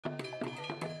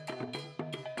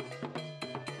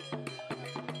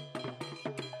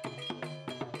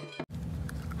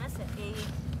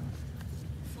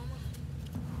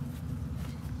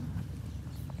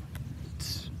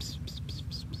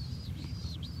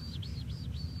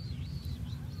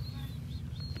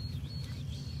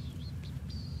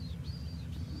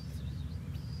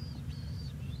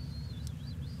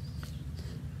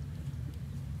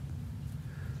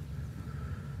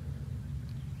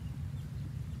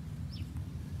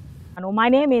My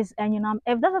name is Enyinam.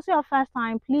 If this is your first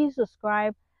time, please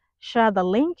subscribe, share the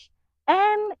link,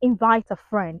 and invite a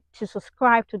friend to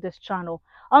subscribe to this channel.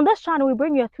 On this channel, we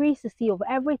bring you a 360 of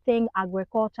everything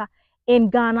agriculture in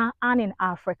Ghana and in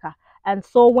Africa. And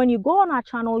so when you go on our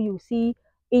channel, you see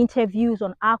interviews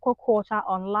on aquaculture,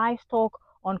 on livestock,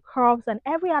 on crops, and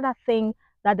every other thing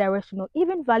that there is to know,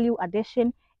 even value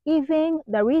addition, even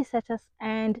the researchers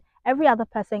and every other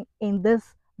person in this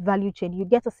value chain. You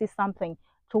get to see something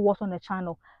to watch on the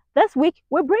channel. This week,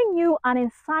 we bring you an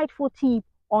insightful tip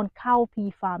on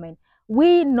cowpea farming.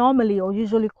 We normally or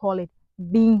usually call it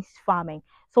beans farming.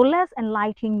 So let's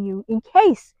enlighten you in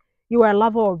case you are a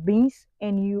lover of beans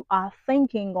and you are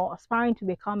thinking or aspiring to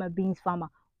become a beans farmer.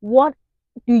 What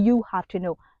do you have to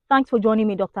know? Thanks for joining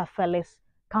me, Dr. Felix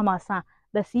Kamasa,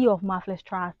 the CEO of Marvelous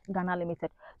Trust Ghana Limited.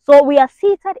 So we are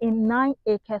seated in 9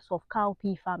 acres of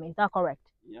cowpea farming. Is that correct?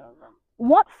 Yeah,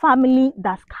 What family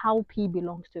does cowpea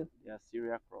belongs to? yeah,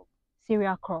 cereal crop.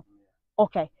 Cereal crop. Yeah.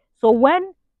 Okay. So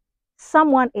when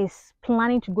someone is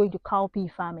planning to go into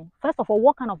cowpea farming, first of all,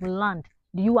 what kind of land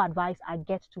do you advise I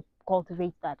get to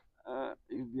cultivate that?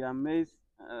 You'll be amazed.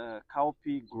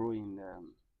 Cowpea grow in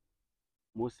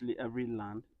mostly every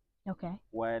land Okay.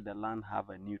 where the land have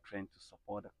a nutrient to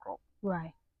support the crop.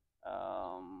 Right.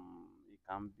 It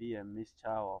can be a mixture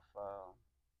of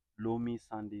loamy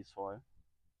sandy soil,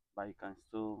 but you can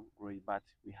still grow it. But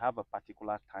we have a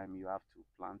particular time you have to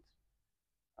plant.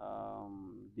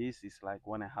 This is like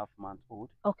 1.5 month old.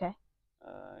 Okay.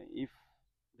 If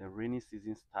the rainy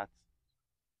season starts,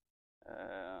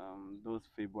 those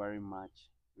February, March,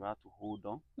 you have to hold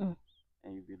on,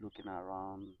 and you'll be looking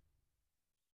around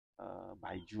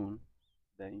by June.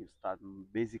 Then you start.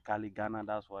 Basically, Ghana.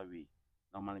 That's why we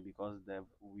normally, because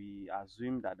we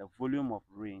assume that the volume of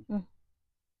rain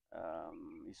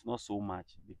is not so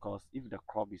much, because if the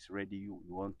crop is ready, you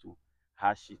want to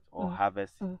hash it or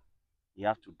harvest it, you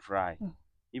have to dry.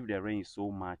 If the rain is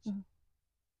so much,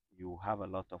 you have a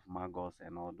lot of maggots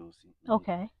and all those things.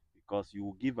 Okay. Because you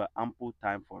will give an ample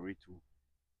time for it to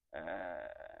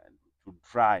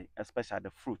dry, especially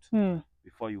the fruit,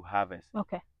 before you harvest.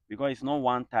 Okay. Because it's not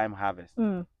one time harvest.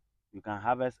 Mm. You can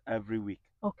harvest every week.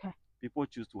 Okay. People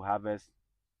choose to harvest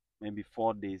maybe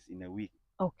 4 days in a week.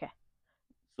 Okay.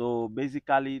 So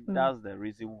basically, that's the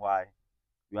reason why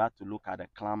you have to look at the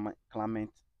climate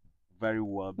very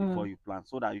well before you plant,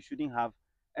 so that you shouldn't have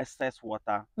excess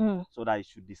water, so that it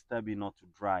should disturb it not to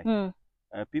dry.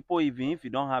 People, even if you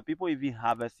don't have, people even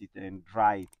harvest it and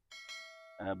dry it.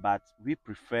 But we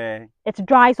prefer it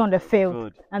dries on the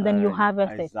field and then you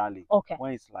harvest exactly. it. Okay.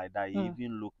 When it's like that, it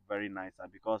even look very nicer,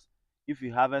 because if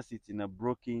you harvest it in a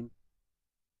broken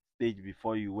stage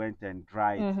before you went and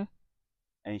dry it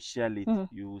and shell it,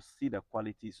 you will see the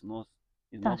quality is not.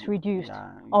 That's reduced.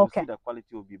 Yeah, you Okay. see the quality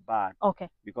will be bad. Okay.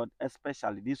 Because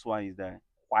especially this one is the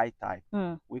white eye.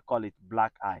 We call it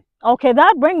black eye. Okay,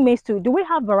 that brings me to, do we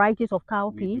have varieties of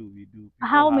cowpea? We do.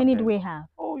 How many do we have?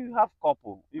 Oh, you have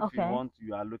couple. If you Okay. want,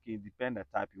 you are looking, depend the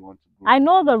type you want to grow. I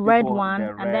know the red People, one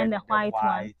the and then red, the white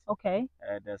one. Okay.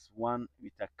 There's one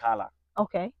with a color.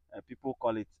 Okay. People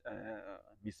call it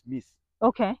Miss.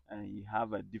 Okay. And you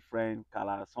have a different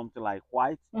color, something like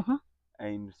white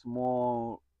and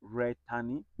small red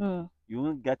tiny. You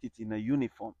won't get it in a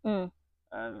uniform.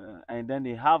 And then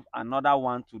they have another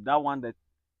one too. That one that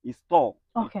is tall.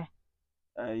 Okay.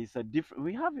 It's a different.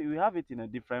 We have it in a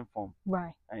different form.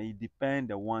 Right. And it depends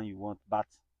the one you want, but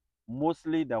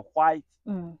mostly the white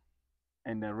and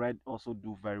the red also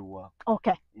do very well.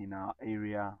 Okay. In our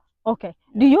area. Okay.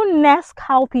 Yeah. Do you nest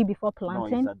cowpea before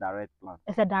planting? No, it's a direct plant.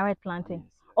 It's a direct planting.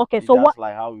 Yes. Okay. It's so just what?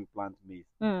 like how we plant maize,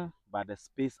 but the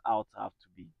space out have to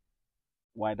be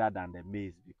wider than the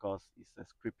maize, because it's a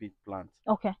creeping plant.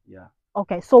 Okay. Yeah.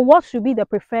 Okay. So what should be the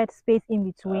preferred space in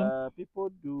between? People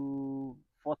do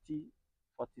 40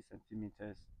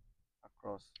 centimeters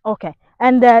across. Okay.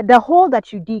 And the hole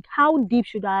that you dig, how deep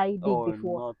should I dig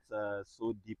before? Not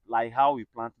so deep like how we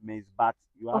plant maize, but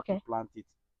you have to plant it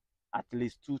at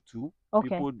least 2-2. Okay.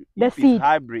 People, the if seed. It's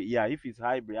hybrid, yeah, if it's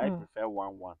hybrid, I prefer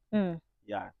 1-1.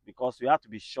 Yeah, because you have to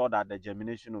be sure that the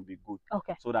germination will be good.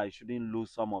 Okay. So that you shouldn't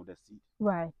lose some of the seed.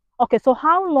 Right. Okay. So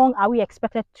how long are we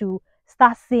expected to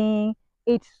start seeing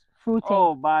it fruiting?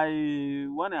 Oh, by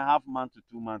 1.5 months to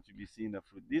 2 months, you'll be seeing the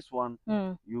fruit. This one,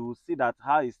 you will see that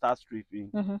how it starts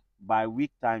stripping. By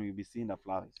week time, you'll be seeing the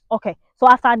flowers. Okay. So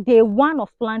after day 1 of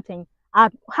planting,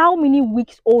 at how many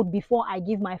weeks old before I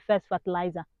give my first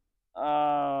fertilizer?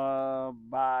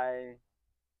 By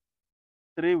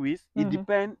 3 weeks. It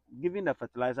depends. Giving the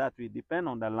fertilizer to it depend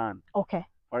on the land. Okay.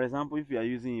 For example, if you are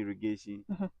using irrigation,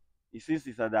 since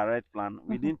it's a direct plant,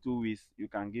 within 2 weeks you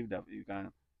can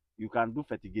you can do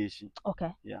fertigation.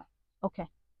 Okay. Yeah. Okay.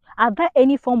 Are there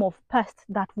any form of pest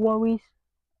that worries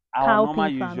Our normal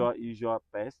cowpea farming? usual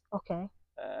pest, Okay.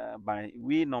 by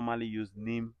we normally use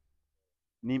neem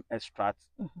extract.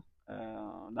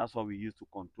 Mm-hmm. That's what we use to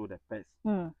control the pest.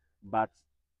 Mm. But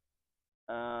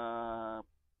uh,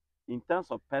 in terms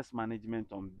of pest management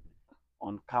on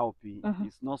cowpea, Mm-hmm.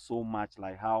 it's not so much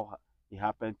like how it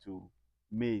happened to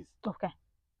maize. Okay.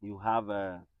 You have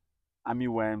a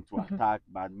armyworm to Mm-hmm. attack,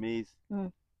 but maize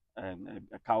Mm. and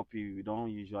a cowpea, we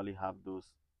don't usually have those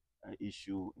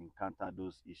encounter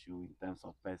those issue in terms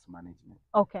of pest management.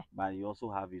 Okay. But he also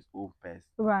have his own pest.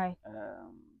 Right.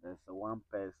 There's a one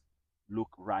pest look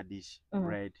reddish, Mm.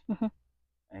 red, Mm-hmm.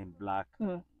 and black.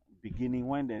 Mm. Beginning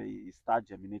when they start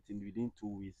germinating within 2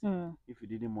 weeks, Mm. if you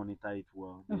didn't monitor it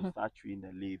well, they'll Mm-hmm. start chewing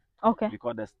the leaf Okay.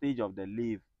 because the stage of the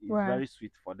leaf is Right. very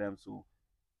sweet for them. So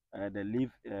the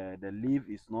leaf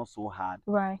is not so hard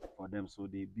Right. for them, so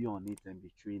they be on it and be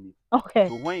chewing it. Okay.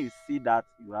 So when you see that,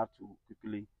 you have to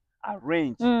quickly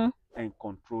arrange Mm. and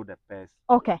control the pest,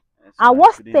 Okay. so that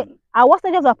it shouldn't. At what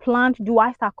stage of the plant do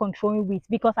I start controlling weeds?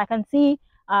 Because I can see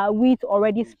weeds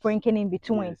already It's, sprinkling in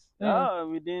between. yes,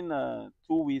 Mm. within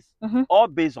 2 weeks, Mm-hmm. all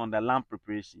based on the land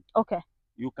preparation. Okay.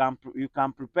 You can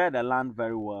prepare the land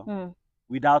very well Mm.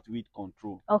 without weed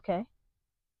control, Okay.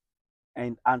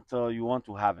 and until you want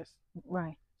to harvest.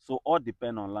 Right. So all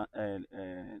depend on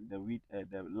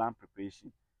the land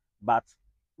preparation, but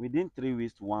within 3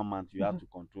 weeks to 1 month, you have Mm-hmm.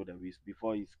 to control the weeds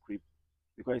before it's creep,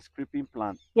 because it's creeping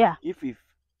plant. Yeah. If we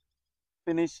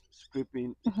finish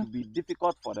scraping, it Mm-hmm. will be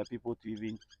difficult for the people to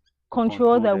even Control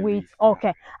control the the weeds. weeds. Yeah.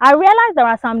 Okay. I realize there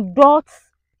are some dots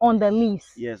on the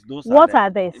leaves. Yes, What are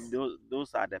these?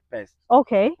 those are the pests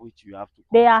Okay. which you have to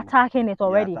They are control. attacking it They are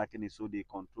already. attacking it, so they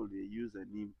control. They use a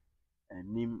neem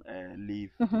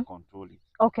leaf to Mm-hmm. control it.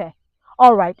 Okay.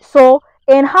 All right. So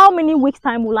in how many weeks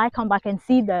time will I come back and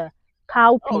see the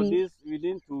Oh, cowpea? this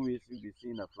within 2 weeks you'll be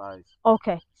seeing the flies.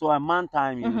 Okay. So a month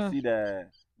time you Mm-hmm. see the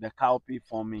cowpea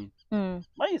forming. Mm.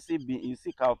 But you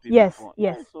see cowpea Yes. before.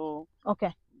 Yes. Yeah, so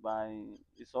Okay. by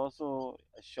it's also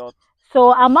So a short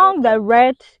among the term.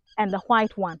 red and the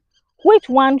white one, which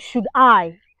one should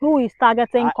I, who is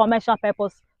targeting I commercial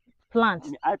purpose I plants?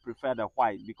 mean, I prefer the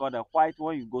white, because the white,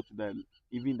 when you go to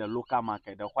even the local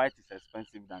market, the white is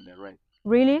expensive than the red.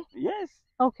 Really? Yes.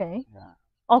 Okay. Yeah.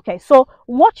 Okay. So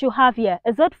what you have here,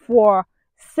 is it for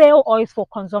sale or is for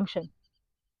consumption?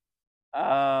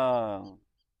 Uh,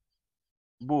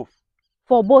 both.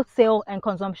 For both sale and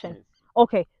consumption. Yes.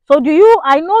 Okay. So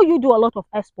I know you do a lot of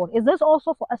export. Is this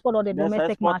also for export or the There's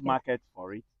domestic export market? market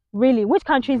for it. Really? Which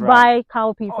countries Dry. buy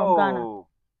cowpea from Ghana? Oh,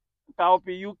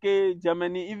 cowpea, UK,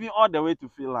 Germany, even all the way to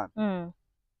Finland. Mm.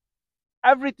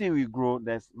 Everything we grow,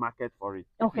 there's market for it.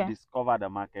 If you Okay. discover the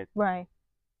market, Right.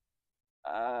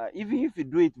 even if you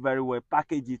do it very well,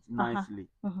 package it Uh-huh. nicely,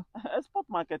 Mm-hmm. export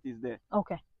market is there.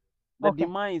 Okay. The Okay.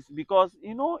 demand is, because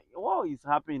you know what is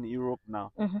happening in Europe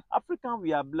now. Mm-hmm. African,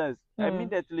 we are blessed. Mm.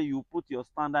 Immediately you put your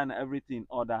standard and everything in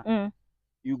order. Mm.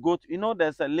 You go to,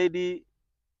 there's a lady.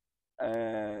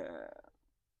 Uh,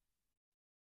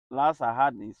 Last I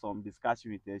had in some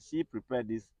discussion with her, she prepared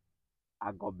this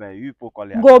agobe. You people call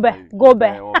it Gobe. agobe,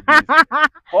 Gobe. or beans.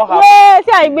 What Yes,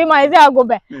 I happened? be my say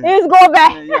Gobe. It's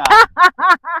Gobe. Yeah,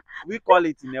 we call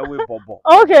it in a way bobo.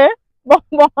 Okay.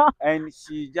 Bobo. And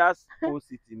she just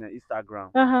posts it in her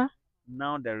Instagram. Uh-huh.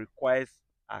 Now the requests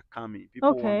are coming.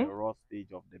 People want the Okay. raw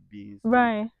stage of the beans.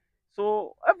 Right.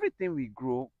 So everything we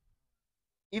grow,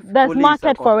 if There's only is a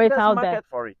market for it there's out market there.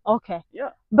 for it. Okay. Yeah.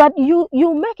 But you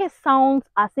make it sound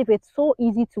as if it's so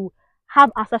easy to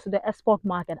have access to the export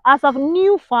market as a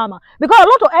new farmer. Because a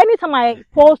lot of anytime I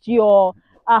post your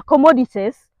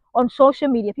commodities on social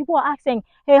media, people are asking,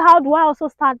 hey, how do I also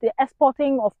start the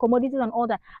exporting of commodities and all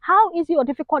that? How easy or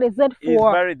difficult is it It's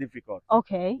for very difficult.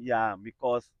 okay. Yeah,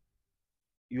 because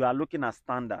you are looking at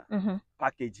standard Mm-hmm.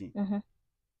 packaging, Mm-hmm.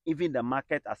 even the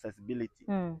market accessibility.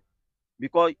 Mm.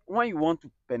 Because when you want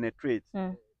to penetrate,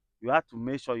 Mm. you have to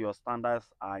make sure your standards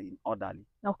are in orderly,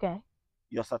 Okay.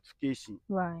 your certification,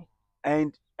 Right.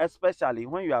 and especially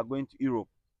when you are going to Europe,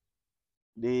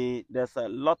 there's a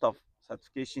lot of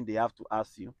certification they have to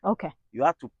ask you. Okay. You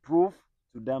have to prove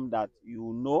to them that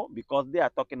you know, because they are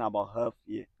talking about health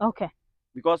here. Okay.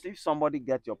 Because if somebody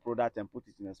gets your product and put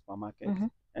it in a supermarket, Mm-hmm.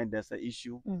 and there's an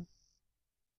issue, Mm.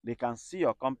 they can see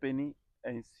your company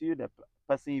and see the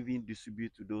person even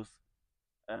distribute to those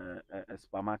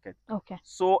supermarket. Okay.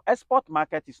 So export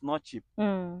market is not cheap.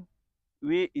 Mm.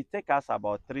 It takes us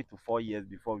about 3 to 4 years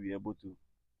before we're able to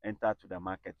enter to the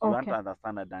market. You want Okay. to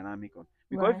understand the dynamic of,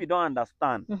 because Right. if you don't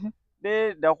understand, Mm-hmm.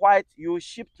 the white you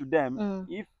ship to them, Mm.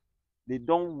 if they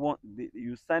don't want,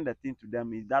 you send the thing to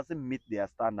them, it doesn't meet their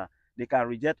standard, they can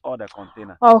reject all the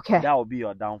container. Okay. That will be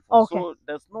your downfall. Okay. So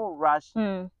there's no rush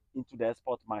Mm. into the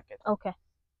export market. Okay.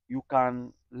 You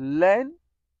can learn.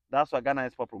 That's why Ghana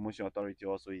Export Promotion Authority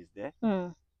also is there.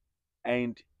 Mm.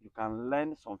 And you can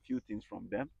learn some few things from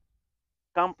them.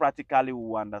 Come practically,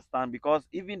 will understand, because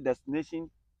even destination,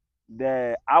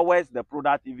 the hours the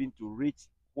product even to reach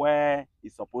where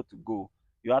it's supposed to go,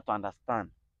 you have to understand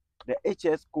the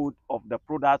HS code of the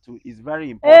product is very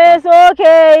important. It's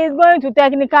okay. It's going to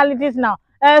technicalities now.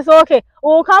 It's okay.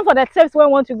 We'll come for the tips when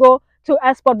we want to go to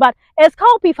export. But is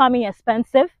cowpea farming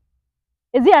expensive?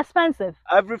 Is it expensive?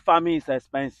 Every farming is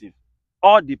expensive.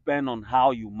 All depend on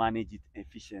how you manage it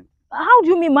efficiently. How do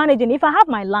you mean managing? If I have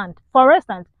my land, for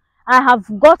instance, I have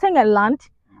gotten a land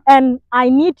and I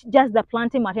need just the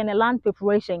planting material, land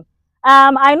preparation.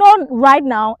 I know right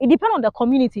now it depends on the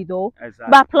community though. Exactly.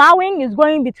 But plowing is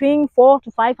going between 400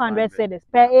 to 500 cedis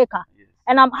per acre. Yes.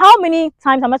 And how many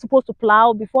times am I supposed to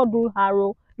plow before do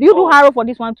harrow? Do you do harrow for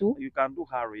this one too? You can do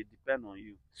harrow. It depends on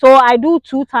you. So I do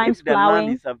 2 times if the plowing.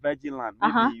 Land is a virgin land,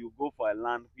 maybe you go for a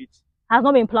land which has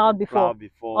not been plowed before.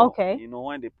 Okay. You know,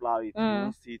 when they plow it, you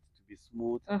don't see it to be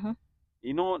smooth.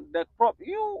 You know, the crop,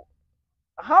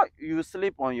 how you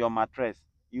sleep on your mattress,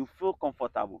 you feel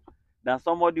comfortable. Then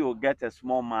somebody will get a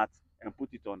small mat and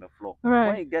put it on the floor. Right.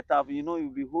 When you get up, you know,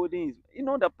 you'll be holding it. You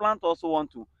know, the plant also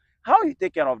want to, how you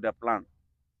take care of the plant.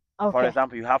 Okay. For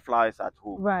example, you have flowers at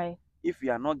home. Right. If you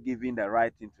are not giving the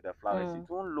right thing to the flowers, it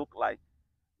won't look like,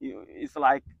 it's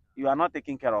like you are not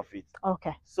taking care of it.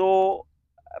 Okay. So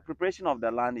preparation of the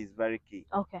land is very key.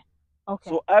 Okay. Okay.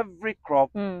 So every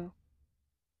crop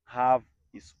have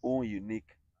its own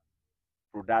unique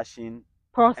production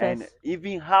process, and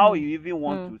even how you even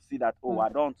want to see that, oh, I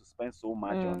don't want to spend so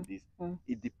much on this.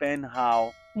 It depends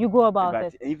how you go about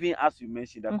it. Even as you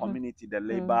mentioned, the community, the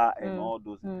labor, and all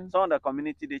those. Some of the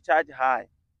community, they charge high,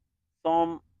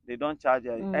 some they don't charge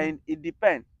high, and it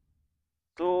depends.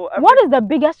 So what is the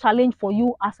biggest challenge for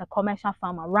you as a commercial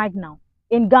farmer right now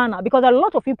in Ghana? Because a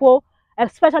lot of people,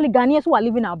 especially Ghanaians who are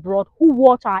living abroad, who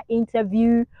watch our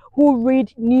interview, who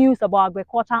read news about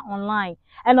agriculture online,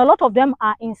 and a lot of them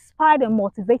are inspired and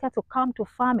motivated to come to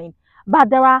farming. But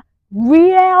there are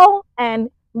real and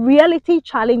reality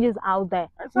challenges out there.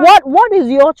 Exactly. What is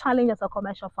your challenge as a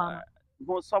commercial farmer?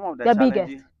 Well, some of the challenges,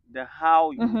 biggest, the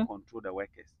how you control the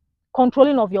workers.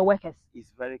 Controlling of your workers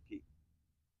is very key.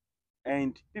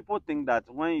 And people think that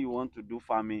when you want to do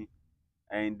farming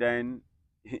and then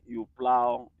you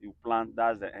plow, you plant,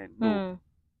 that's the end. No.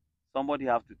 Somebody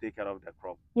have to take care of the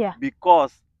crop. Yeah.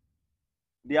 Because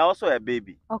they are also a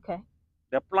baby. Okay.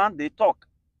 The plant, they talk.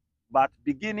 But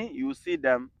beginning, you see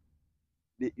them,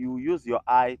 you use your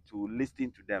eye to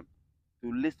listen to them,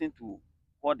 to listen to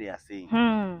what they are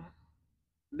saying.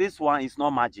 This one is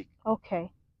not magic. Okay.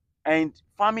 And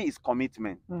farming is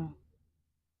commitment.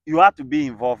 You have to be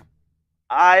involved.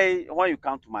 When you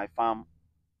come to my farm,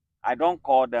 I don't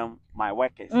call them my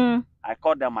workers. I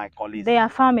call them my colleagues. They are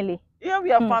family. Yeah,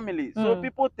 we are family. So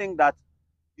people think that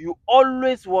you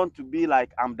always want to be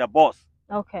like, I'm the boss.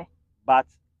 Okay. But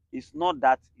it's not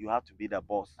that you have to be the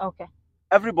boss. Okay.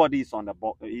 Everybody is on the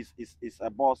boss. Is a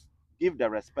boss. Give the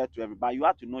respect to everybody. You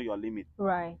have to know your limit.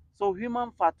 Right. So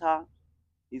human factor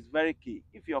is very key.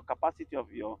 If your capacity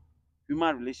of your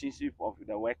human relationship of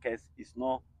the workers is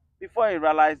not, before you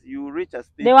realize, you reach a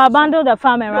stage. They will abandon the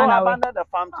farm and run away. Abandon the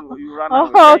farm to you run away.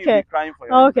 Okay. You'll be crying for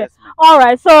your investment. All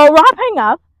right. So wrapping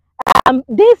up,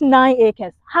 these 9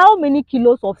 acres, how many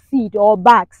kilos of seed or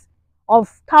bags of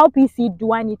cowpea seed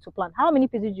do I need to plant? How many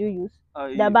pieces do you use?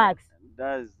 The bags.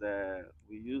 That's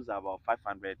we use about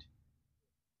 500.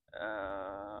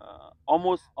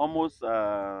 Almost.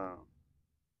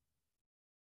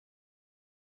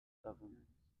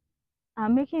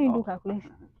 I'm making you do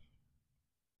calculation.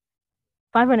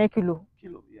 500 kilo.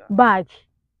 Yeah. Bag.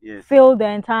 Yes. Fill the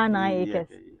entire 9 acres.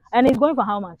 Yes. And it's going for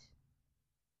how much?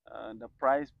 The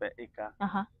price per acre.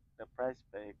 The price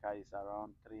per acre is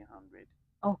around 300.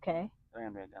 Okay.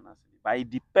 300 Ghana cedi. But it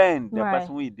depends the person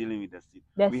who is dealing with the seed.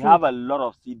 We have a lot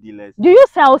of seed dealers. Do you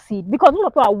sell seed? Because most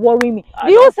people are worrying me.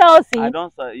 Do you sell seed? I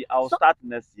don't sell. I'll start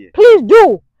next year. Please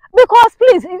do. Because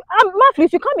please,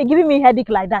 Maflis, you can't be giving me headache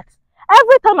like that.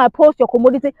 Every time I post your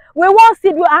commodity, we want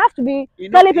seed. I have to be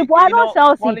telling people I don't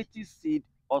sell seed. Quality seed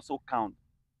also count.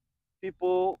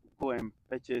 People go and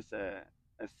purchase a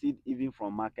seed even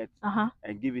from market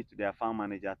and give it to their farm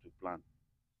manager to plant.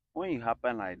 When it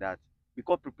happens like that,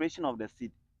 because preparation of the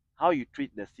seed, how you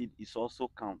treat the seed is also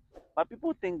count. But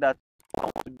people think that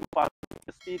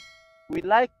the seed We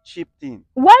like cheap things.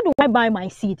 Where do I buy my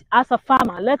seed as a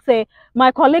farmer? Let's say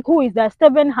my colleague who is there,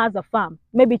 Steven, has a farm,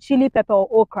 maybe chili pepper or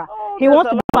okra. Oh, He there's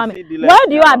wants a to do lot of farming. seed dealers Where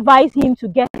do you here. advise him to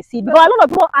get his seed? Because a lot of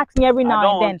people ask me every I now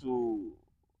don't and want then. to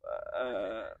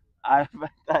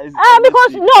advertise any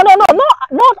Because seed not company.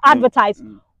 advertise.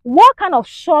 What kind of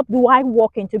shop do I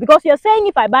walk into? Because you're saying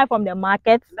if I buy from the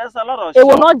market, There's a lot of it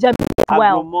will shops. not germinate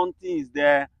well. Agromonti is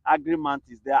there, Agrimont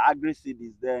is there, AgriSeed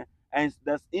is there, and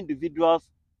there's individual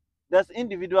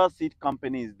seed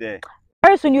companies there.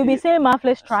 Very soon you'll be saying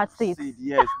Marvelous Trust seeds. Seed,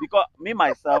 yes, because me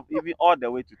myself, even all the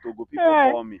way to Togo, people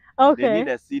Right. call me. They Okay. need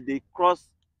a seed. They cross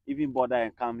even border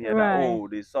and come here. That Right. oh,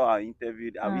 they saw our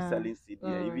interview. Are we selling seed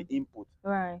here? Even input.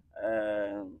 Right.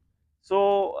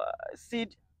 So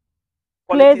seed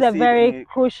Plays quality a seed in very a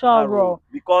crucial role role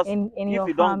because in if your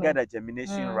you don't get farming. a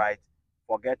germination right,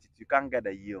 forget it. You can't get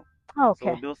a yield.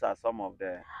 So Okay. those are some of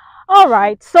the All issues.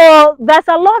 right. So there's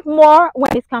a lot more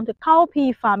when it comes to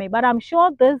cowpea farming, but I'm sure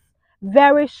this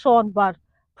very short but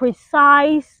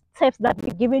precise tips that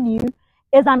we've given you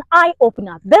is an eye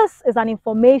opener. This is an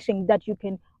information that you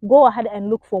can go ahead and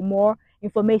look for more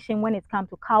information when it comes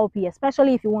to cowpea,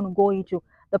 especially if you want to go into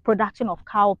the production of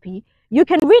cowpea. You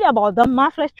can read about them.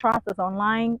 Marvelous Trust is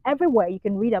online everywhere. You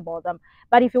can read about them.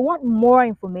 But if you want more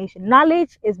information,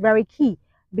 knowledge is very key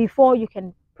before you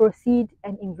can proceed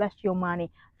and invest your money.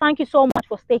 Thank you so much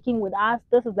for sticking with us.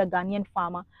 This is the Ghanaian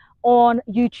Farmer on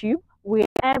YouTube. We're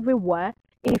everywhere.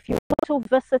 If you want to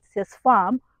visit his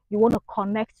farm, you want to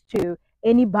connect to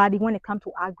anybody when it comes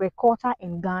to agriculture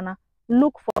in Ghana,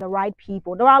 look for the right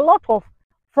people. There are a lot of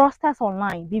fraudsters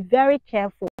online. Be very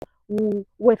careful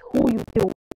with who you deal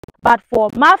with. But for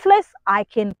Marvelous, I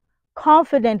can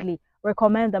confidently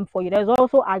recommend them for you. There's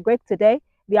also Agric Today.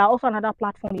 They are also another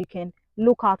platform you can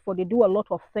look out for. They do a lot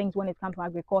of things when it comes to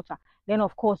agriculture. Then,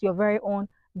 of course, your very own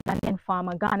Ghanaian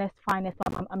farmer, Ghana's finest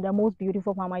farmer. I'm the most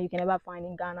beautiful farmer you can ever find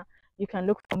in Ghana. You can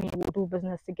look for me. We'll do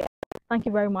business together. Thank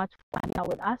you very much for hanging out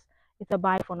with us. It's a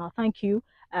bye for now. Thank you.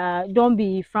 Don't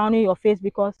be frowning your face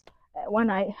because when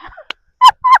I